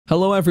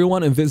Hello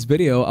everyone, in this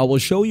video I will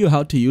show you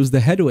how to use the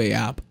Headway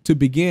app. To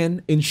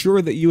begin, ensure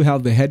that you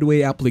have the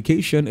Headway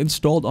application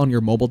installed on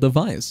your mobile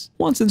device.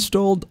 Once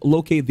installed,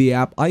 locate the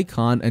app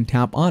icon and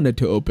tap on it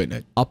to open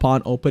it.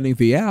 Upon opening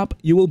the app,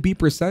 you will be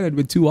presented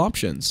with two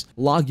options.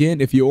 Log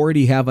in if you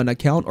already have an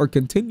account or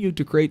continue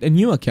to create a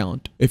new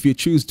account. If you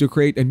choose to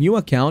create a new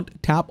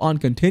account, tap on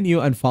continue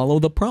and follow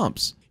the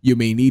prompts. You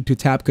may need to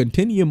tap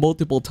continue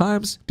multiple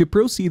times to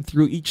proceed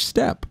through each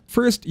step.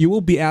 First, you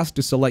will be asked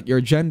to select your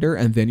gender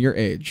and then your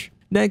age.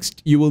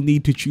 Next, you will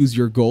need to choose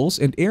your goals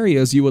and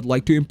areas you would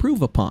like to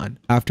improve upon.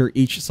 After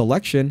each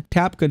selection,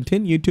 tap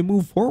continue to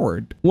move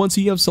forward. Once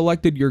you have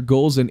selected your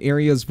goals and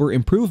areas for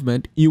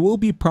improvement, you will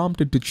be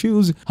prompted to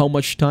choose how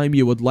much time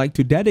you would like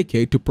to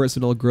dedicate to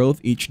personal growth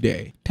each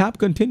day. Tap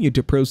continue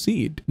to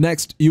proceed.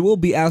 Next, you will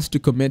be asked to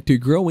commit to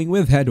growing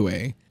with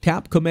Headway.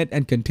 Tap commit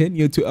and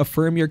continue to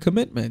affirm your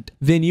commitment.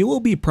 Then you will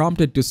be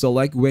prompted to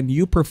select when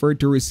you prefer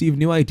to receive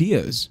new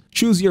ideas.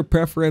 Choose your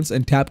preference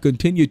and tap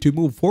continue to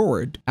move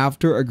forward.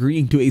 After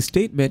agreeing to a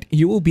statement,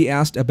 you will be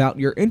asked about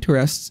your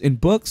interests in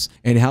books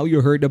and how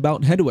you heard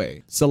about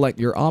Headway. Select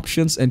your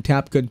options and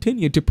tap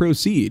continue to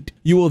proceed.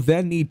 You will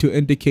then need to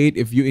indicate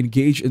if you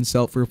engage in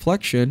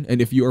self-reflection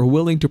and if you are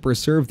willing to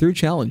persevere through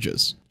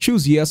challenges.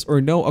 Choose yes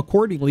or no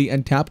accordingly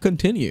and tap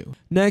continue.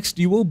 Next,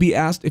 you will be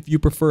asked if you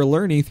prefer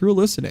learning through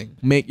listening.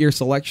 Make your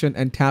selection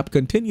and tap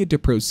continue to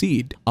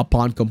proceed.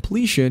 Upon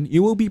completion,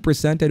 you will be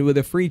presented with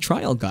a free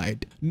trial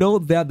guide.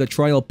 Note that the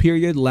trial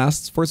period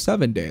lasts for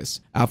 7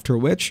 days, after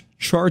which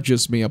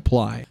charges may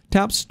apply.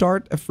 Tap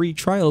start a free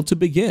trial to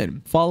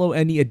begin. Follow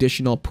any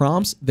additional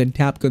prompts, then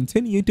tap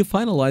continue to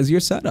finalize your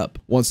setup.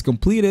 Once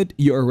completed,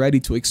 you are ready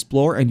to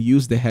explore and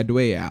use the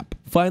Headway app.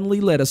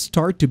 Finally, let us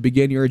start to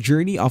begin your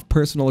journey of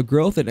personal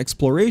growth and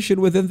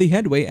exploration within the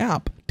Headway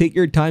app. Take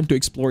your time to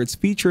explore its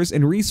features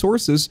and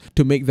resources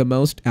to make the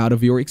most out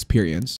of your experience.